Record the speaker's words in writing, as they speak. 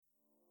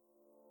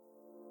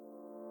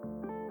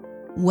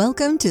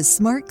Welcome to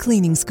Smart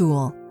Cleaning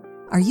School.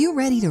 Are you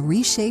ready to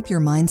reshape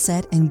your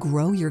mindset and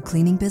grow your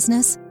cleaning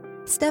business?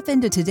 Step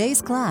into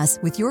today's class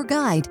with your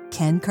guide,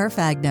 Ken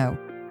Carfagno,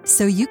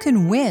 so you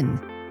can win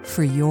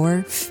for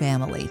your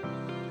family.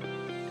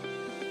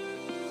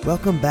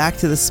 Welcome back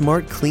to the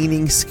Smart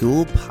Cleaning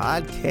School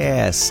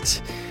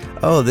podcast.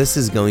 Oh, this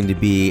is going to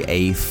be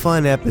a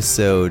fun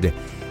episode.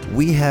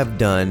 We have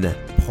done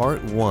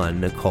part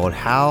one called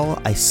How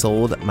I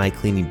Sold My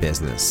Cleaning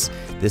Business.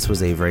 This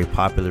was a very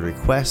popular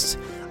request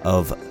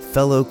of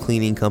fellow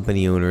cleaning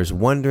company owners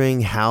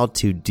wondering how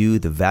to do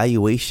the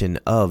valuation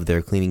of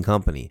their cleaning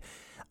company.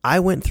 I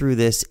went through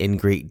this in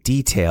great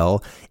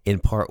detail in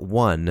part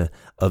one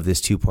of this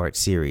two-part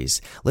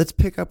series. Let's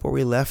pick up where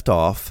we left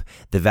off.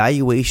 The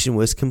valuation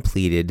was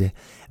completed.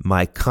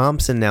 My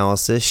comps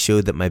analysis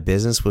showed that my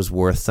business was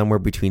worth somewhere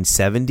between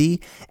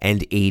 $70,000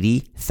 and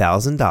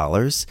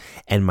 $80,000,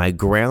 and my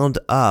ground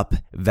up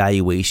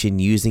valuation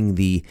using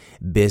the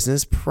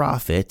business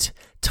profit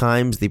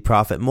times the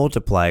profit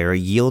multiplier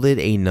yielded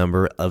a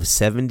number of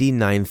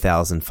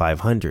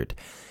 $79,500.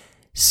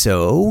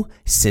 So,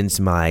 since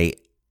my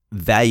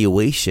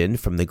valuation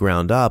from the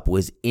ground up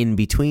was in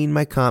between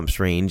my comps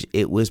range,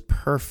 it was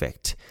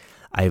perfect.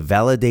 I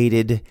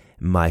validated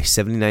my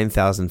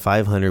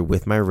 $79,500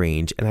 with my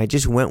range, and I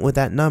just went with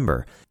that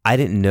number. I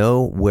didn't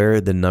know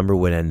where the number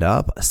would end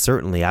up.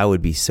 Certainly, I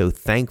would be so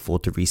thankful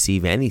to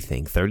receive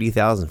anything.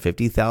 $30,000,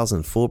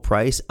 $50,000, full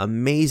price,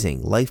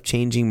 amazing,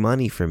 life-changing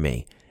money for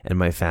me and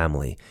my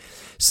family.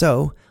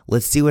 So,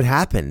 let's see what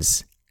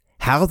happens.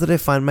 How did I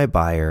find my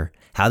buyer?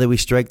 How did we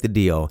strike the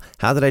deal?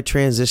 How did I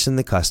transition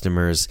the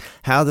customers?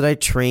 How did I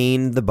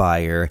train the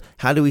buyer?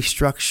 How do we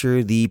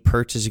structure the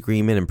purchase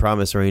agreement and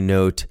promissory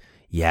note?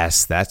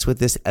 Yes, that's what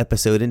this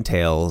episode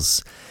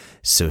entails.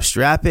 So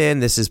strap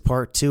in. This is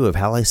part two of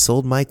how I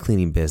sold my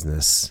cleaning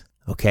business.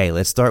 Okay,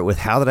 let's start with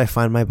how did I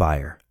find my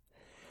buyer?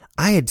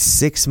 I had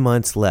 6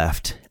 months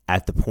left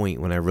at the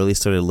point when I really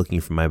started looking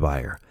for my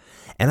buyer,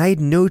 and I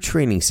had no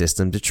training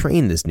system to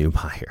train this new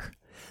buyer.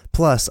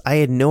 Plus, I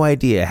had no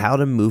idea how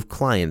to move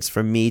clients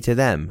from me to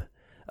them.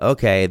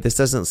 Okay, this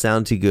doesn't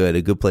sound too good,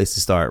 a good place to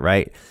start,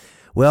 right?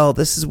 Well,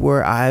 this is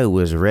where I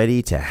was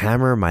ready to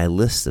hammer my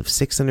list of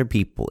 600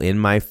 people in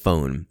my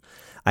phone.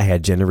 I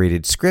had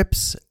generated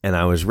scripts, and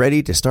I was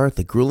ready to start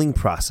the grueling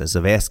process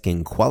of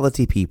asking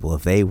quality people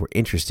if they were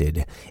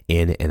interested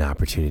in an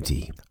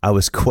opportunity. I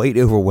was quite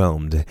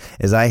overwhelmed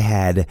as I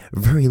had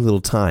very little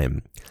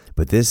time,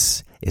 but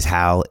this is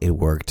how it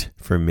worked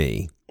for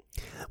me.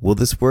 Will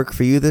this work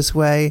for you this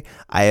way?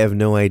 I have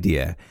no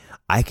idea.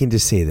 I can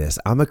just say this.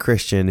 I'm a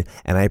Christian,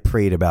 and I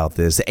prayed about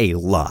this a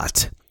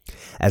lot.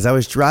 As I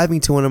was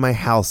driving to one of my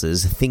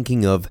houses,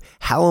 thinking of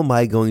how am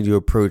I going to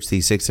approach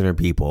these 600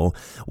 people?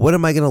 What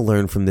am I going to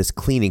learn from this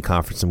cleaning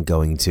conference I'm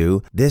going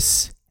to?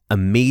 This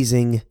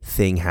amazing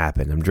thing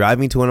happened. I'm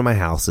driving to one of my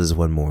houses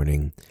one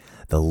morning.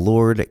 The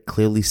Lord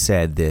clearly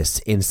said this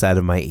inside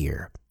of my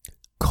ear.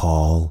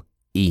 Call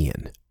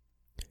Ian.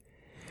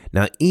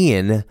 Now,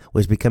 Ian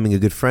was becoming a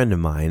good friend of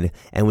mine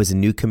and was a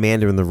new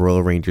commander in the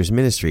Royal Rangers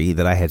ministry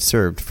that I had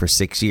served for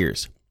 6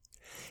 years.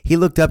 He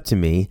looked up to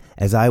me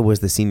as I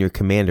was the senior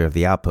commander of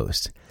the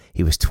outpost.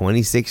 He was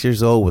 26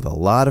 years old with a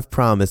lot of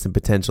promise and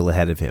potential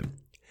ahead of him.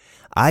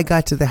 I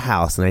got to the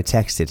house and I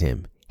texted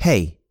him,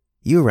 "Hey,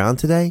 you around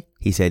today?"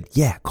 He said,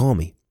 "Yeah, call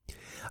me."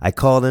 I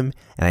called him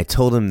and I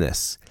told him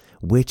this,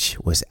 which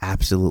was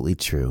absolutely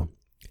true.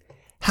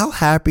 How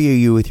happy are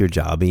you with your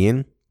job,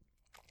 Ian?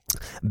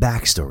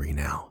 Backstory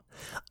now.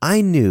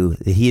 I knew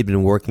that he had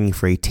been working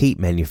for a tape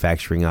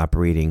manufacturing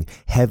operating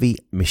heavy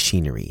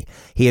machinery.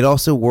 He had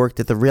also worked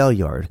at the rail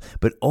yard,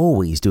 but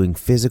always doing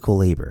physical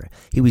labor.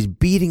 He was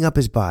beating up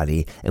his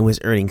body and was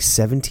earning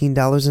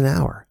 $17 an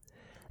hour.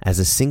 As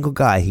a single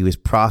guy, he was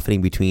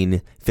profiting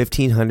between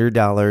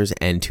 $1,500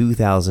 and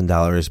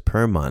 $2,000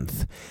 per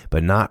month,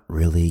 but not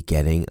really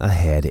getting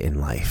ahead in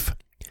life.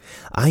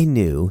 I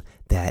knew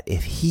that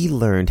if he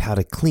learned how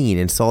to clean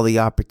and saw the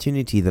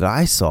opportunity that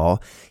I saw,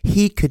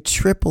 he could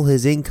triple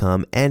his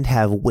income and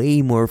have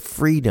way more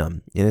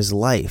freedom in his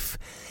life.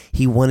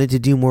 He wanted to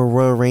do more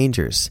Royal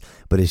Rangers,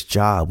 but his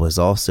job was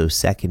also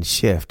second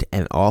shift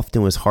and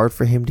often was hard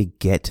for him to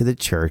get to the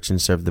church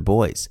and serve the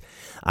boys.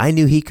 I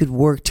knew he could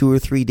work 2 or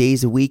 3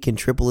 days a week and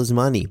triple his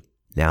money.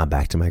 Now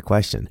back to my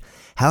question.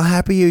 How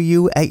happy are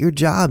you at your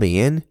job,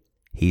 Ian?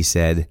 He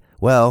said,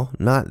 "Well,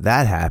 not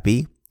that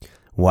happy."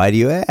 "Why do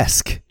you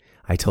ask?"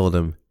 I told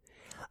him,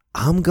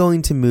 "I'm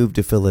going to move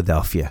to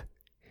Philadelphia."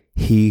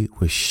 He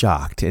was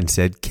shocked and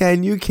said,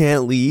 "Ken, you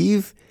can't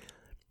leave."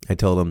 I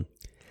told him,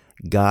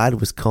 God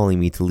was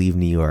calling me to leave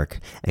New York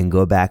and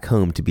go back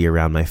home to be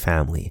around my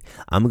family.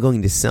 I'm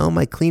going to sell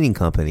my cleaning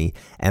company,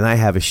 and I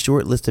have a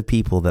short list of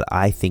people that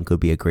I think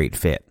would be a great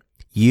fit.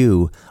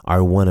 You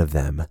are one of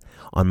them.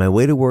 On my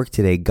way to work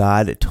today,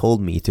 God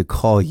told me to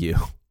call you.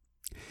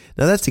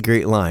 Now that's a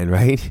great line,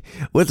 right?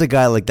 What's a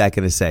guy like that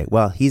going to say?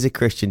 Well, he's a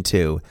Christian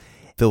too,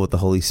 filled with the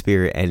Holy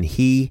Spirit, and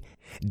he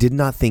did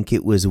not think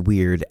it was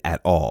weird at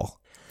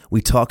all.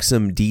 We talked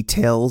some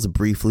details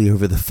briefly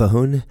over the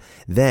phone.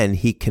 Then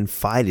he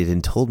confided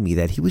and told me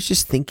that he was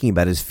just thinking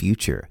about his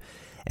future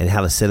and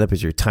how to set up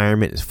his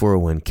retirement, his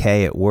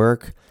 401k at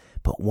work,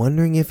 but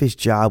wondering if his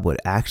job would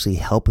actually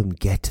help him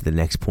get to the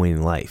next point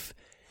in life.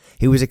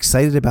 He was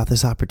excited about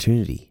this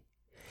opportunity.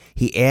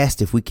 He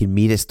asked if we could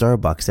meet at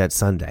Starbucks that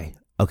Sunday.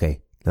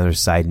 Okay, another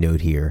side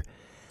note here.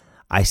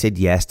 I said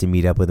yes to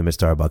meet up with him at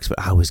Starbucks, but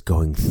I was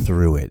going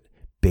through it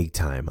big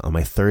time on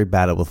my third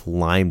battle with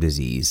Lyme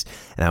disease,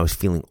 and I was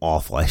feeling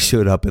awful. I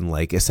showed up in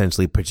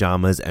essentially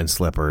pajamas and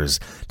slippers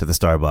to the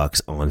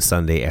Starbucks on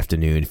Sunday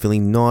afternoon,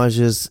 feeling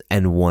nauseous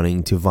and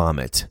wanting to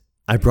vomit.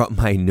 I brought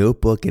my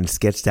notebook and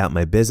sketched out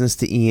my business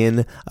to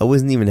Ian. I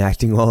wasn't even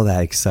acting all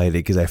that excited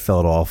because I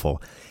felt awful.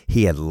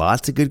 He had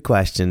lots of good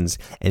questions,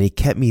 and he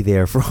kept me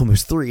there for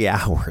almost 3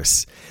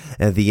 hours.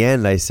 At the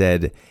end, I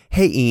said,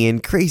 "Hey Ian,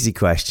 crazy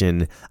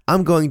question.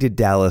 I'm going to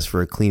Dallas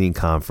for a cleaning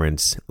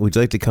conference. Would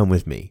you like to come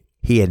with me?"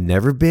 He had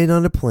never been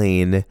on a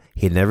plane.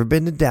 He had never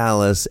been to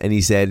Dallas, and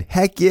he said,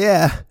 "Heck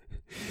yeah."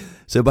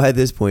 So by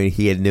this point,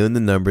 he had known the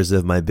numbers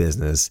of my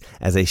business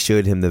as I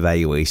showed him the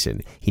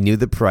valuation. He knew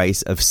the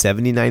price of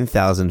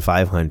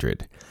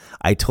 $79,500.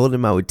 I told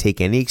him I would take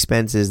any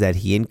expenses that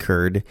he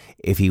incurred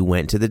if he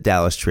went to the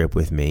Dallas trip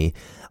with me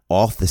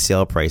off the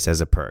sale price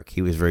as a perk.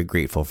 He was very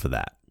grateful for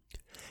that.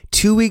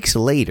 2 weeks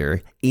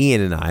later,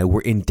 Ian and I were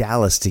in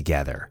Dallas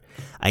together.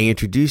 I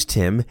introduced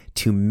him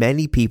to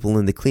many people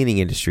in the cleaning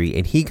industry,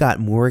 and he got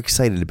more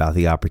excited about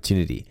the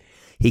opportunity.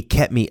 He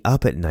kept me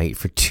up at night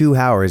for 2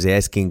 hours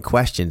asking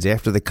questions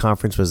after the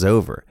conference was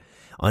over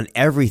on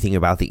everything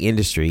about the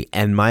industry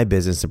and my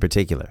business in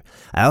particular.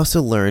 I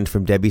also learned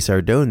from Debbie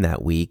Sardone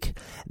that week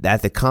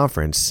at the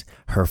conference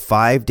her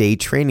 5-day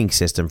training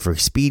system for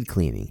speed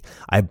cleaning.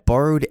 I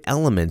borrowed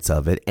elements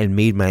of it and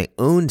made my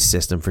own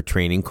system for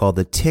training called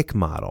the TIC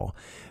model: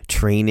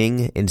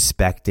 training,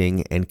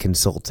 inspecting, and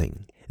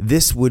consulting.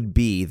 This would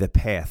be the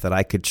path that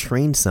I could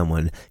train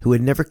someone who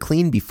had never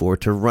cleaned before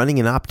to running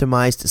an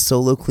optimized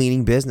solo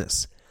cleaning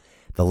business.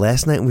 The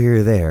last night we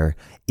were there,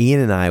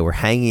 Ian and I were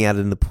hanging out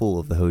in the pool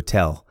of the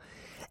hotel.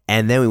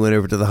 And then we went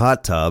over to the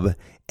hot tub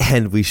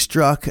and we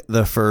struck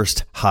the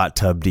first hot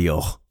tub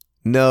deal.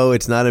 No,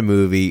 it's not a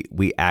movie.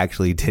 We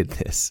actually did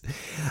this.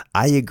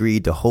 I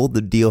agreed to hold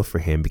the deal for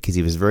him because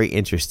he was very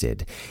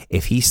interested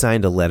if he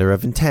signed a letter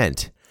of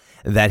intent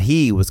that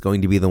he was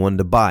going to be the one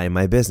to buy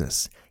my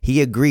business.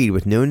 He agreed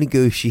with no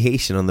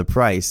negotiation on the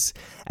price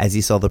as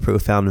he saw the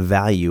profound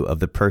value of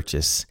the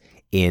purchase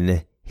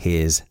in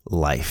his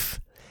life.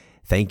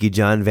 Thank you,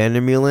 John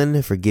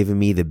Vandermeulen, for giving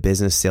me the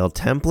business sale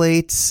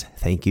templates.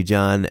 Thank you,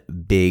 John.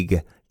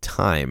 Big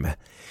time.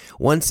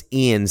 Once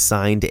Ian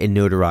signed and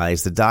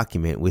notarized the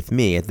document with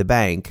me at the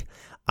bank,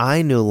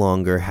 I no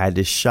longer had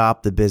to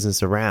shop the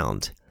business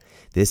around.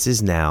 This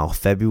is now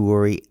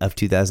February of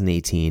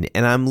 2018,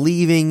 and I'm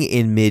leaving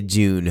in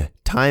mid-June.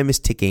 Time is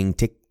ticking,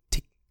 tick,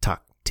 tick,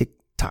 tock, tick,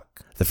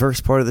 tock. The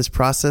first part of this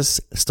process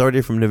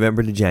started from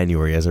November to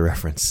January as a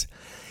reference.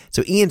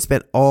 So Ian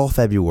spent all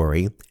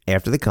February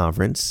after the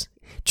conference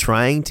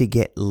trying to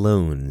get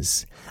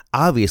loans.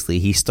 Obviously,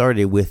 he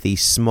started with the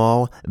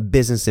Small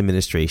Business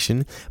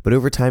Administration, but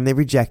over time they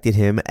rejected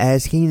him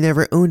as he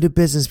never owned a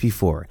business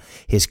before.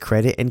 His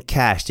credit and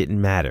cash didn't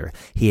matter.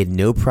 He had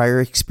no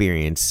prior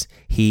experience.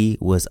 He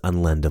was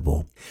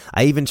unlendable.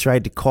 I even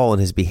tried to call on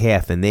his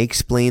behalf, and they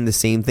explained the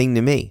same thing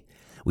to me.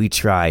 We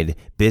tried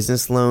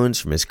business loans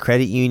from his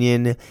credit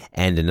union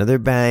and another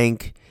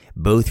bank.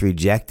 Both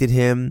rejected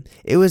him.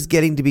 It was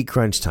getting to be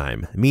crunch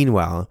time.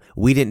 Meanwhile,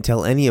 we didn't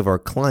tell any of our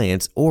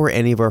clients or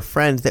any of our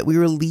friends that we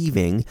were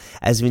leaving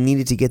as we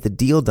needed to get the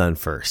deal done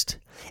first.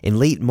 In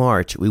late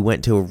March, we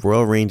went to a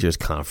Royal Rangers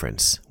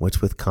conference.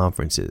 What's with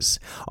conferences?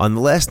 On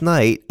the last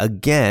night,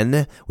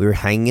 again, we were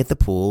hanging at the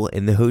pool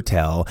in the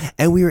hotel,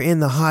 and we were in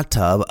the hot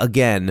tub.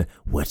 Again,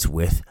 what's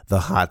with the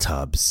hot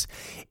tubs?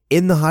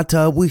 In the hot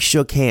tub, we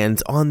shook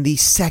hands on the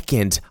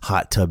second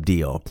hot tub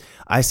deal.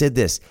 I said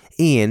this,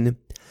 Ian,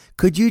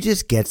 could you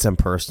just get some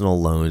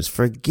personal loans?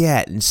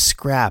 Forget and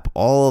scrap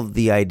all of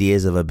the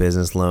ideas of a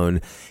business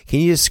loan. Can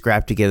you just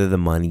scrap together the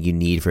money you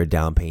need for a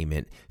down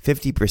payment?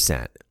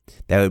 50%.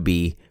 That would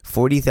be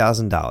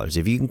 $40,000.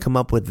 If you can come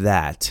up with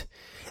that,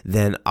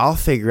 then I'll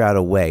figure out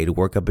a way to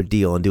work up a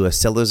deal and do a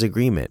seller's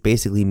agreement.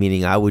 Basically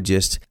meaning I would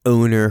just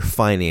owner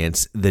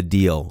finance the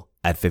deal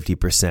at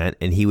 50%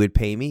 and he would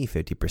pay me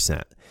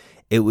 50%.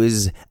 It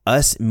was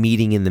us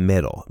meeting in the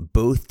middle,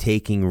 both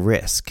taking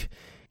risk.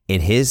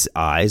 In his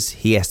eyes,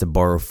 he has to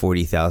borrow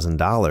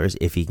 $40,000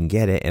 if he can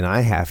get it, and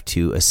I have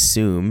to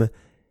assume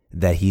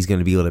that he's going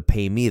to be able to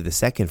pay me the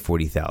second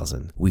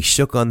 $40,000. We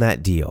shook on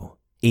that deal.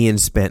 Ian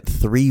spent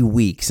 3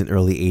 weeks in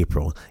early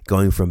April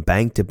going from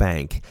bank to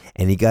bank,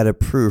 and he got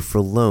approved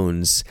for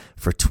loans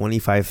for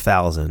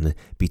 $25,000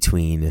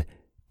 between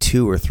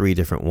 2 or 3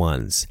 different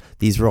ones.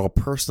 These were all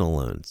personal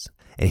loans.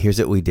 And here's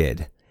what we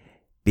did.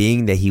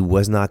 Being that he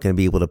was not going to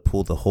be able to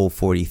pull the whole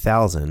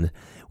 $40,000,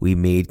 we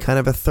made kind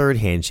of a third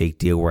handshake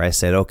deal where I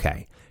said,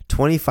 okay,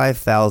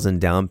 $25,000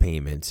 down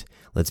payment.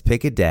 Let's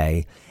pick a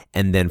day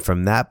And then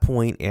from that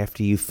point,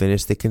 after you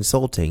finish the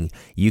consulting,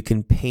 you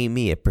can pay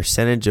me a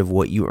percentage of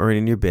what you earn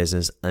in your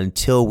business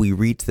until we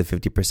reach the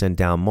 50%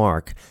 down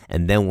mark,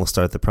 and then we'll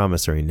start the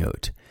promissory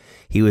note.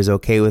 He was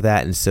okay with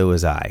that, and so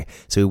was I.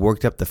 So we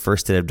worked up the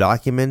first set of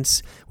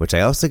documents, which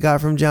I also got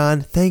from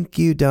John. Thank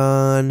you,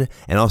 Don.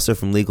 And also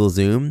from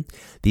LegalZoom.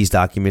 These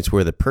documents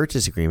were the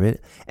purchase agreement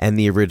and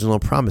the original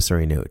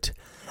promissory note.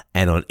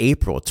 And on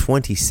April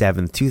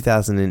 27,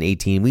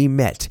 2018, we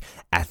met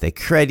at the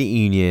credit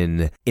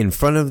union. In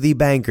front of the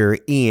banker,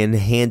 Ian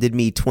handed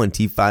me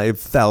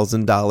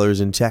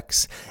 $25,000 in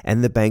checks,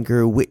 and the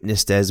banker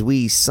witnessed as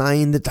we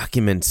signed the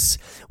documents.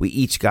 We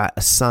each got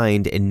a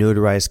signed and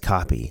notarized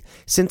copy.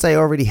 Since I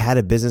already had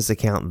a business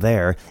account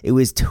there, it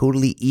was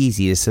totally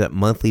easy to set up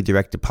monthly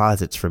direct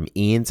deposits from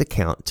Ian's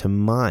account to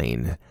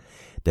mine.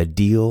 The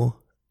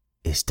deal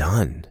is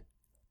done.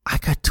 I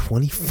got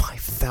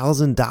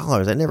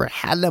 $25,000. I never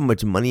had that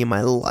much money in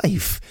my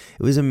life.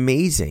 It was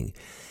amazing.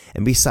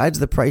 And besides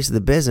the price of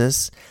the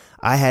business,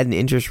 I had an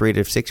interest rate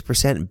of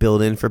 6%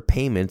 built in for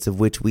payments, of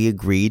which we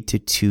agreed to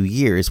 2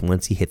 years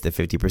once he hit the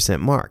 50%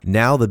 mark.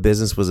 Now the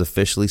business was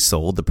officially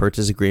sold. The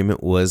purchase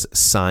agreement was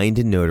signed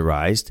and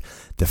notarized.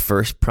 The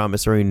first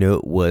promissory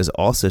note was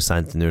also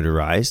signed and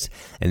notarized.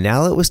 And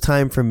now it was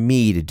time for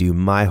me to do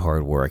my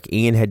hard work.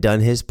 Ian had done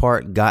his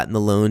part, gotten the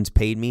loans,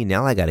 paid me.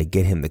 Now I got to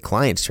get him the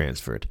clients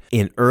transferred.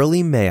 In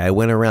early May, I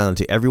went around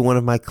to every one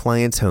of my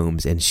clients'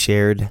 homes and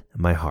shared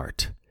my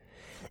heart.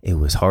 It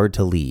was hard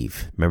to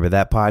leave. Remember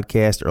that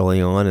podcast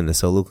early on in the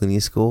solo cleaning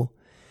school?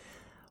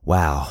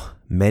 Wow,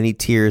 many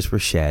tears were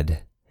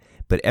shed.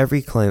 But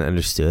every client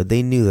understood.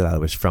 They knew that I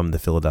was from the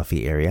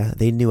Philadelphia area.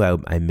 They knew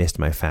I missed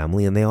my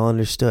family, and they all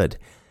understood.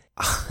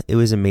 It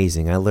was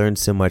amazing. I learned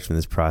so much from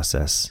this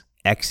process.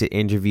 Exit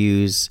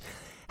interviews,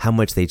 how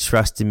much they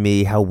trusted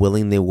me, how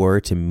willing they were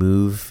to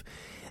move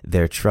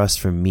their trust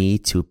from me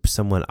to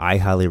someone I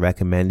highly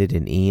recommended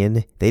in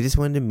Ian. They just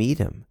wanted to meet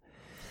him.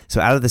 So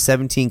out of the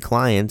 17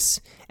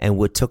 clients, and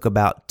what took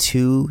about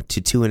 2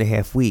 to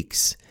 2.5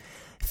 weeks,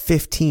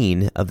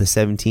 15 of the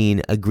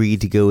 17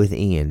 agreed to go with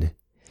Ian.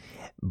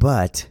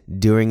 But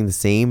during the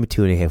same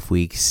 2.5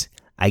 weeks,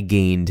 I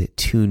gained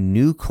 2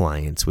 new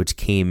clients which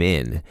came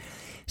in.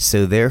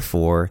 So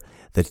therefore,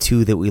 the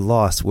 2 that we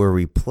lost were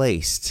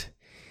replaced.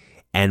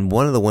 And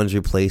one of the ones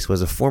replaced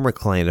was a former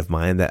client of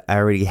mine that I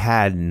already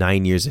had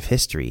 9 years of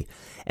history.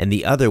 And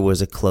the other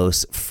was a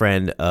close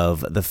friend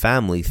of the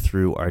family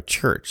through our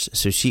church.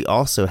 So she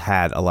also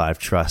had a lot of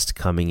trust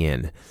coming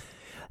in.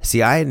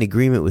 See, I had an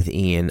agreement with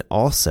Ian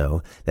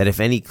also that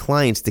if any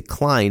clients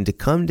declined to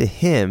come to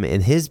him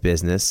in his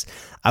business,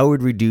 I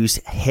would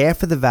reduce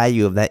half of the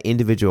value of that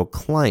individual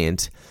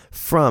client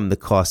from the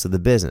cost of the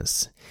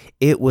business.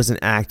 It was an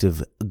act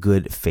of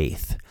good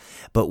faith,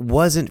 but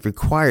wasn't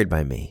required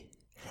by me.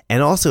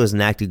 And also as an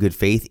act of good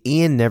faith,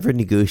 Ian never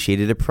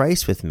negotiated a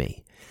price with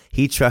me.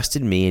 He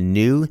trusted me and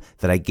knew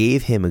that I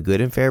gave him a good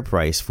and fair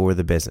price for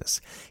the business.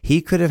 He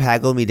could have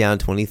haggled me down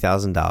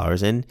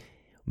 $20,000 and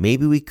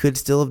maybe we could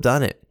still have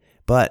done it.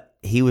 But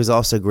he was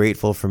also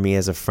grateful for me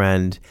as a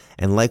friend,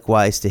 and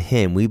likewise to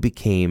him, we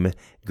became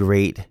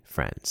great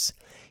friends.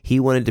 He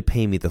wanted to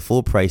pay me the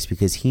full price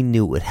because he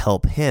knew it would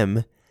help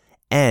him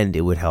and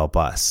it would help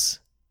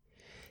us.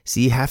 So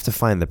you have to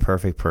find the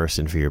perfect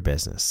person for your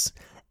business.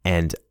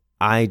 And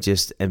I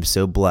just am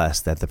so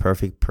blessed that the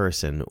perfect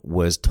person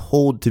was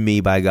told to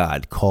me by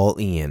God, call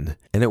Ian.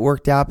 And it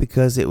worked out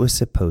because it was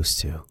supposed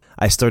to.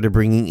 I started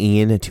bringing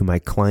Ian to my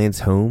clients'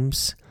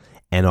 homes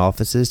and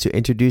offices to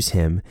introduce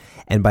him.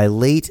 And by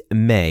late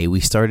May, we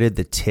started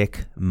the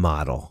TIC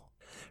model.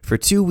 For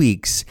 2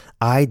 weeks,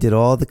 I did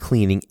all the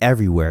cleaning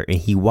everywhere and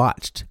he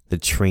watched the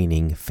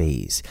training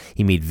phase.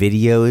 He made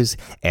videos,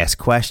 asked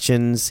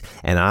questions,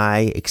 and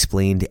I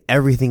explained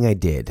everything I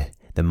did.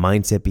 The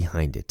mindset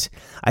behind it.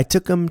 I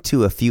took him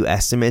to a few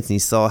estimates and he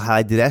saw how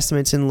I did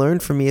estimates and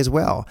learned from me as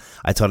well.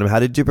 I taught him how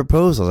to do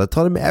proposals. I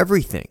taught him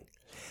everything.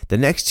 The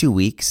next 2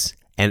 weeks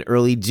and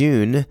early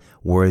June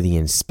were the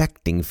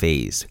inspecting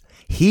phase.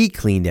 He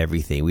cleaned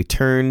everything. We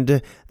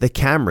turned the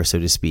camera, so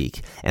to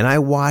speak, and I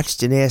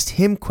watched and asked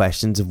him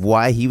questions of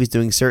why he was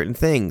doing certain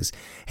things.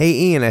 Hey,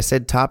 Ian, I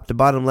said top to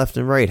bottom, left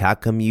and right. How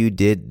come you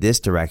did this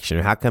direction?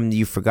 Or how come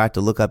you forgot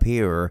to look up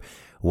here? Or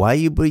why are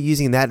you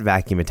using that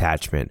vacuum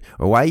attachment?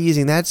 Or why are you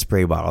using that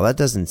spray bottle? That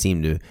doesn't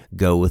seem to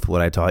go with what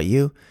I taught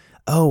you.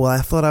 Oh, well, I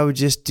thought I would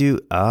just do,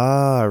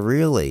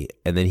 really?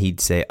 And then he'd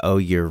say, oh,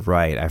 you're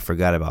right. I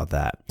forgot about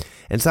that.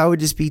 And so I would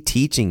just be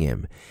teaching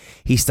him.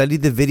 He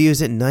studied the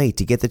videos at night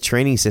to get the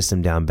training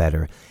system down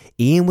better.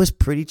 Ian was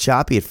pretty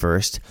choppy at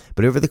first,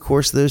 but over the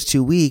course of those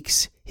 2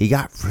 weeks, he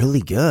got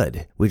really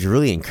good, which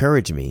really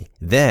encouraged me.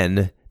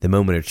 Then, the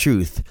moment of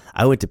truth,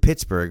 I went to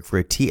Pittsburgh for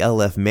a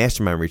TLF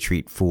mastermind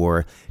retreat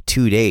for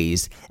 2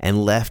 days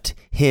and left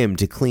him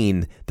to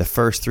clean the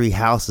first 3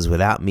 houses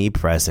without me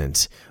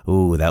present.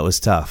 Ooh, that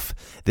was tough.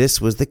 This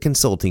was the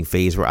consulting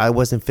phase where I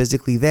wasn't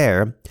physically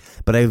there,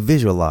 but I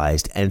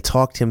visualized and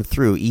talked him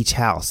through each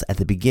house at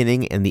the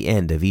beginning and the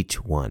end of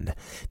each one.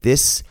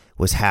 This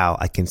was how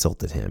I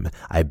consulted him.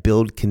 I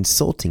billed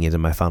consulting into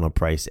my final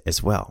price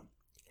as well.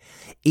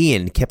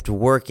 Ian kept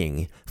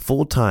working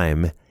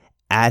full-time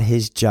at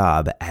his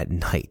job at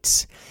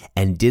nights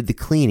and did the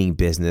cleaning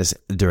business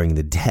during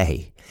the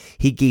day.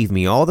 He gave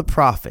me all the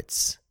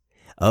profits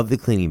of the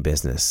cleaning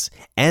business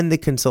and the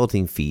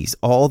consulting fees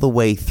all the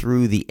way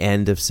through the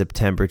end of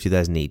September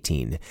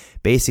 2018.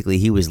 Basically,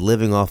 he was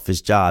living off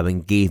his job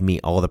and gave me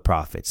all the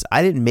profits.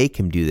 I didn't make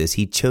him do this.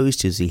 He chose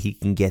to so he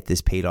can get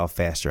this paid off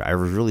faster. I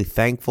was really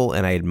thankful,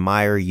 and I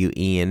admire you,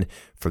 Ian,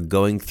 for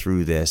going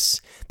through this.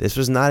 This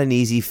was not an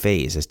easy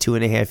phase. It's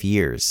 2.5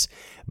 years,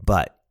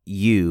 but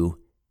you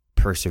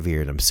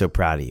persevered. I'm so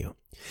proud of you.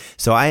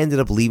 So I ended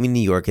up leaving New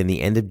York in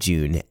the end of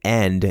June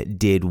and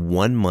did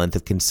 1 month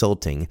of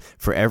consulting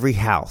for every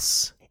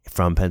house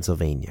from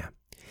Pennsylvania.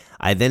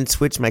 I then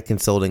switched my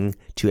consulting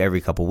to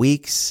every couple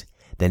weeks,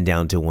 then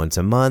down to once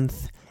a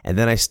month, and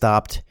then I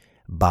stopped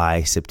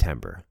by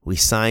September. We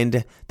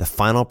signed the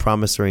final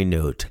promissory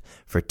note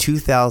for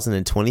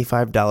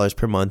 $2,025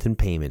 per month in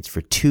payments for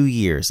 2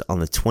 years on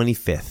the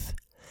 25th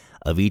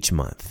of each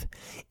month.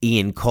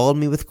 Ian called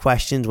me with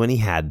questions when he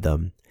had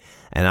them,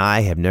 and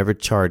I have never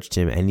charged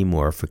him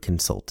anymore for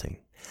consulting.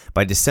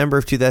 By December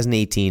of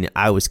 2018,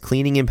 I was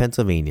cleaning in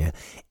Pennsylvania.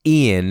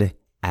 Ian,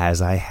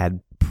 as I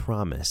had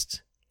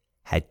promised,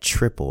 had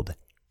tripled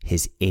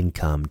his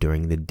income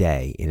during the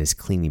day in his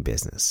cleaning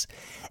business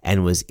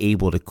and was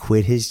able to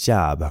quit his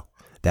job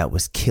that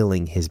was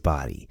killing his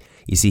body.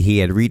 You see, he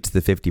had reached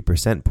the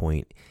 50%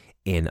 point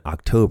in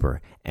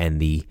October, and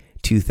the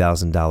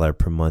 $2,000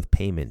 per month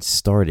payment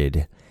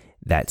started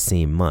that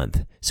same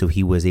month. So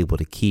he was able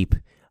to keep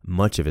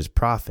much of his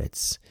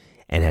profits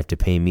and have to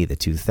pay me the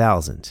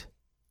 $2,000.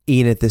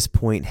 Ian at this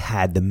point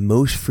had the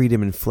most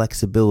freedom and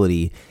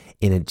flexibility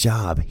in a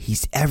job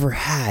he's ever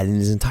had in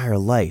his entire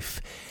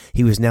life.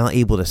 He was now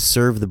able to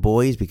serve the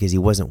boys because he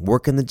wasn't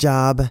working the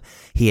job.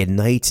 He had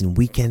nights and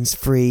weekends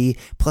free.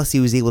 Plus, he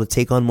was able to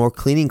take on more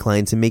cleaning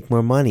clients and make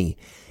more money.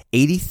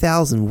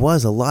 $80,000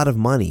 was a lot of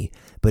money,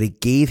 but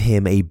it gave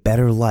him a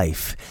better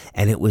life,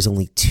 and it was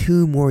only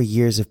 2 more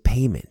years of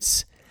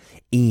payments.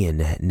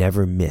 Ian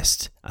never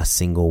missed a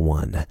single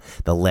one.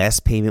 The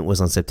last payment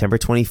was on September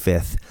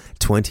 25th,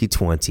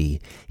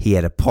 2020. He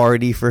had a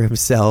party for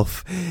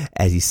himself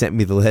as he sent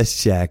me the last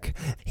check.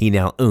 He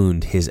now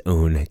owned his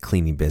own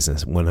cleaning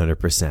business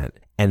 100%.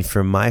 And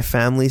from my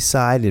family's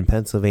side in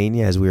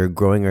Pennsylvania, as we were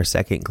growing our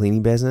second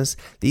cleaning business,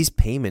 these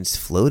payments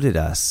floated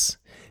us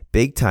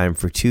big time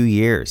for 2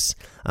 years.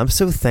 I'm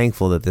so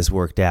thankful that this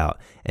worked out,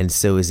 and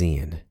so is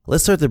Ian.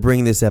 Let's start to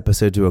bring this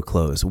episode to a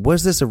close.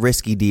 Was this a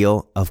risky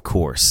deal? Of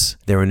course.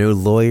 There were no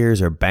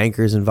lawyers or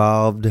bankers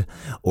involved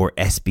or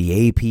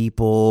SBA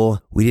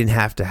people. We didn't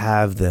have to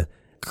have the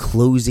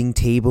closing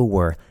table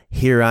where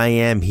here I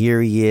am,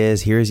 here he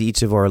is, here's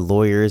each of our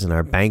lawyers and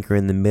our banker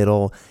in the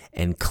middle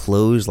and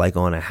close like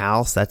on a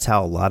house. That's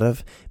how a lot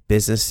of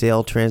business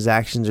sale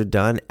transactions are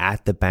done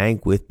at the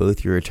bank with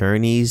both your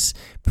attorneys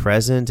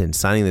present and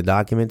signing the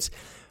documents.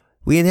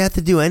 We didn't have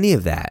to do any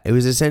of that. It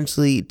was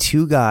essentially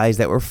 2 guys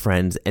that were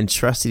friends and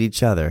trusted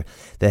each other,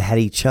 that had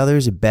each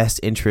other's best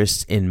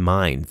interests in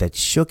mind, that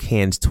shook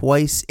hands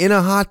twice in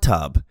a hot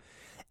tub.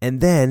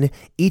 And then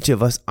each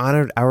of us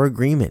honored our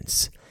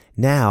agreements.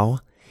 Now,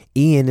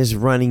 Ian is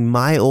running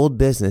my old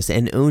business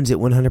and owns it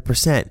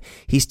 100%.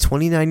 He's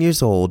 29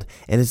 years old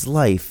and his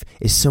life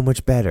is so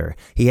much better.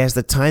 He has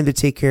the time to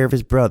take care of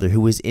his brother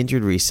who was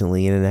injured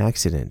recently in an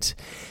accident.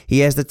 He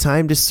has the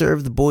time to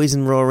serve the boys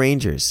and Royal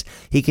Rangers.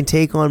 He can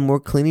take on more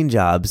cleaning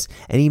jobs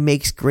and he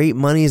makes great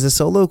money as a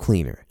solo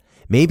cleaner.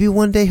 Maybe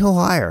one day he'll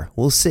hire.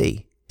 We'll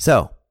see.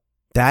 So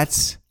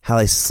that's how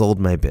I sold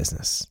my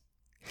business.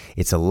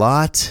 It's a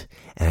lot,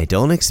 and I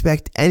don't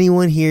expect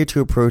anyone here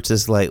to approach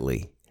this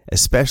lightly.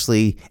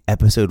 Especially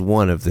episode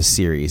 1 of the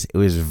series. It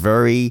was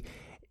very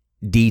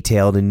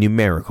detailed and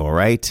numerical,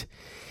 right?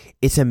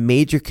 It's a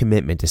major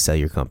commitment to sell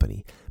your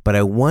company, but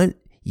I want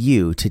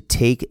you to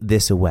take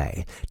this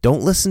away.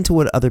 Don't listen to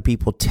what other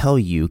people tell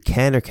you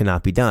can or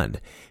cannot be done.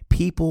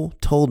 People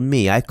told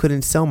me I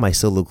couldn't sell my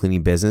solo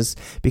cleaning business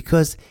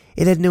because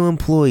it had no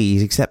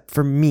employees except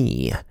for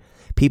me.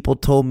 People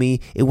told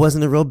me it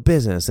wasn't a real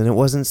business and it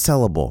wasn't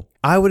sellable.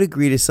 I would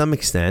agree to some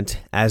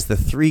extent, as the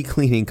 3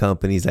 cleaning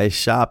companies I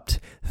shopped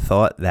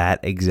thought that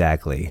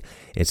exactly.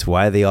 It's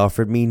why they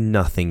offered me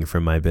nothing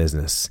for my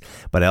business.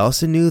 But I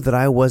also knew that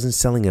I wasn't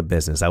selling a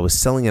business. I was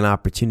selling an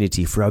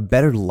opportunity for a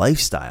better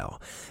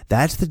lifestyle.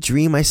 That's the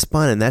dream I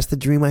spun, and that's the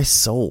dream I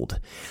sold.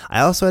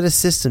 I also had a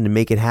system to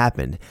make it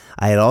happen.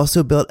 I had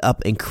also built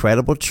up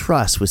incredible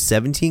trust with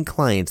 17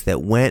 clients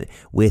that went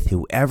with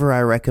whoever I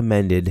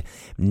recommended,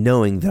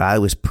 knowing that I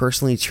was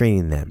personally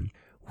training them.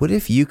 What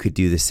if you could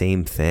do the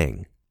same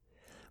thing?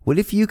 What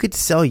if you could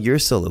sell your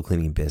solo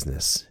cleaning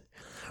business?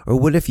 Or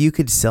what if you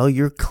could sell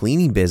your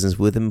cleaning business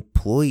with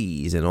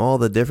employees and all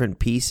the different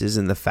pieces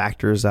and the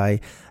factors I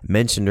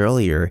mentioned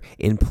earlier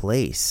in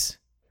place?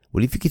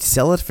 What if you could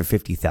sell it for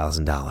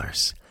 $50,000,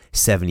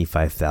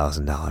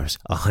 $75,000,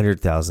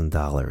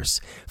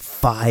 $100,000,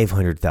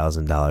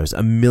 $500,000,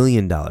 $1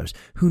 million?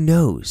 Who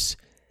knows?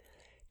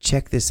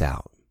 Check this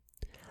out.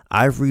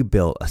 I've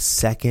rebuilt a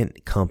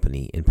second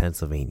company in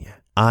Pennsylvania.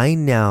 I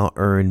now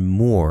earn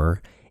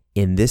more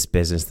in this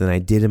business than I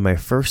did in my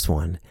first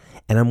one,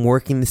 and I'm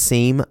working the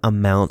same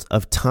amount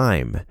of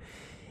time.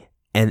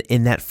 And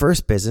in that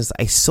first business,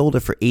 I sold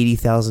it for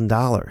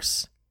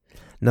 $80,000.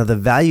 Now, the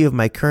value of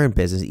my current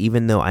business,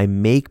 even though I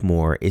make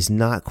more, is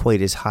not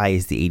quite as high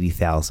as the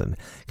 $80,000.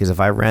 Because if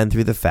I ran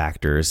through the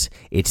factors,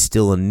 it's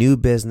still a new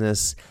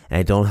business, and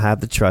I don't have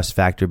the trust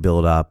factor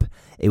built up.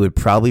 It would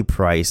probably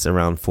price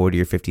around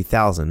 $40,000 or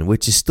 $50,000,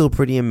 which is still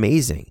pretty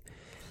amazing.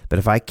 But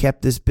if I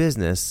kept this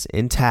business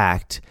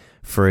intact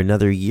for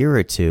another year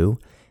or two,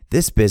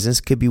 this business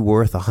could be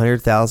worth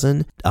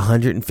 $100,000,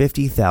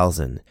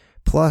 $150,000.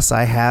 Plus,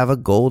 I have a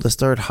goal to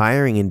start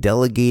hiring and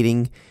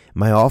delegating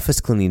my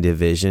office cleaning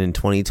division in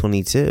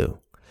 2022.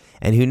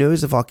 And who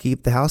knows if I'll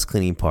keep the house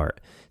cleaning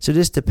part. So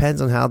this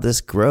depends on how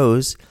this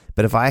grows.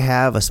 But if I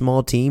have a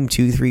small team,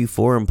 2, 3,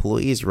 4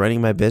 employees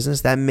running my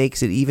business, that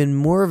makes it even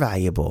more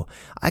valuable.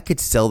 I could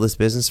sell this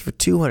business for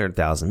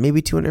 $200,000,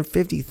 maybe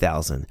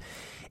 $250,000.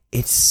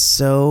 It's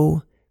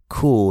so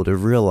cool to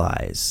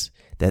realize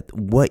that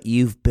what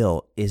you've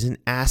built is an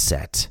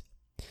asset.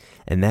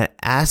 And that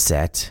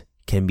asset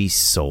can be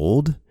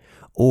sold,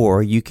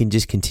 or you can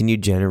just continue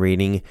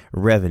generating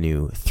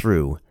revenue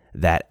through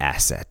that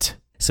asset.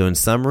 So in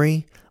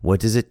summary, what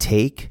does it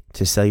take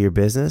to sell your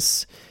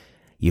business?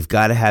 You've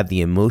got to have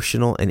the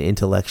emotional and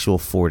intellectual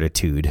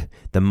fortitude,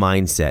 the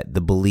mindset,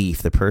 the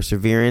belief, the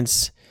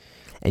perseverance,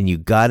 and you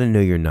got to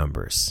know your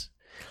numbers.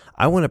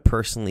 I want to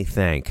personally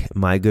thank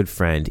my good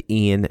friend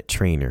Ian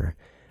Trainer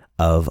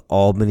of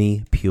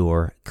Albany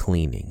Pure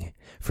Cleaning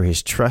for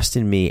his trust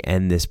in me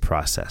and this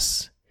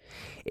process.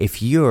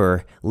 If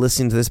you're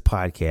listening to this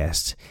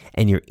podcast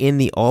and you're in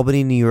the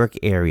Albany, New York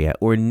area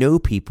or know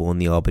people in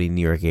the Albany,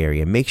 New York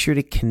area, make sure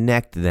to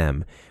connect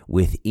them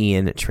with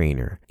Ian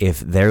Trainer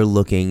if they're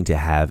looking to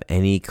have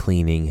any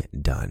cleaning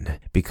done,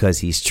 because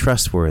he's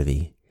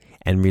trustworthy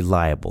and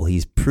reliable.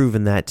 He's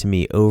proven that to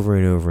me over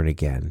and over and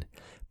again.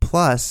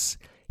 Plus,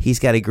 he's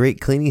got a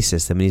great cleaning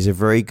system and he's a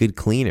very good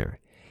cleaner.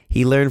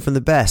 He learned from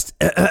the best.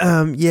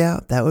 Yeah,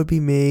 that would be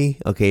me.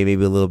 Okay,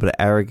 maybe a little bit of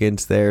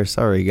arrogance there.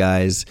 Sorry,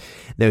 guys.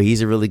 No,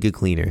 he's a really good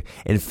cleaner.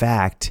 In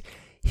fact,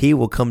 he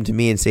will come to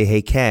me and say,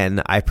 hey, Ken,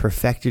 I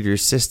perfected your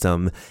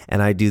system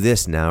and I do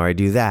this now or I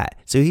do that.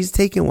 So he's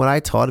taking what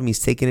I taught him, he's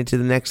taking it to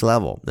the next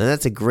level. And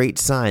that's a great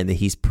sign that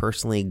he's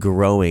personally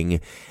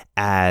growing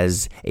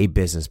as a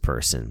business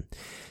person.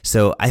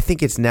 So I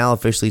think it's now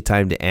officially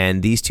time to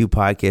end. These 2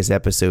 podcast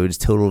episodes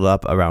totaled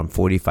up around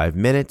 45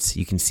 minutes.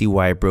 You can see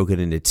why I broke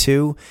it into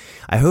 2.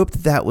 I hope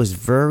that was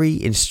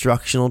very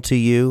instructional to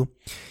you.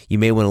 You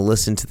may want to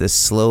listen to this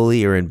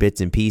slowly or in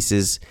bits and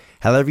pieces.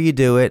 However you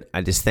do it,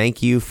 I just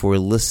thank you for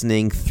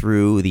listening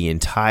through the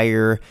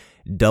entire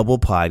double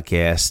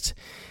podcast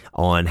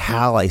on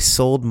how I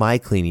sold my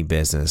cleaning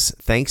business.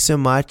 Thanks so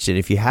much. And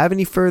if you have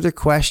any further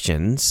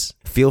questions,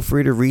 feel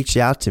free to reach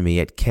out to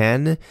me at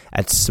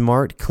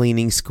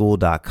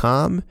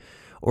ken@smartcleaningschool.com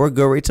or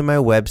go right to my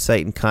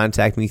website and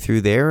contact me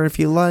through there. And if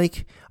you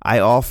like, I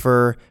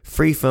offer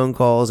free phone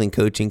calls and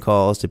coaching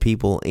calls to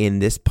people in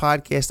this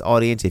podcast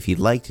audience if you'd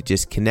like to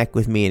just connect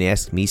with me and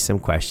ask me some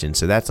questions.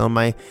 So that's on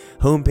my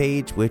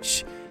homepage,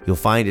 which you'll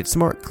find at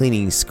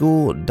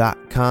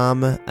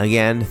smartcleaningschool.com.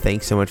 Again,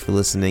 thanks so much for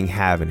listening.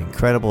 Have an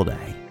incredible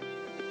day.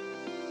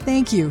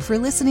 Thank you for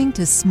listening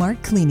to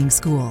Smart Cleaning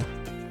School.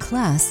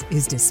 Class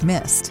is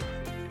dismissed.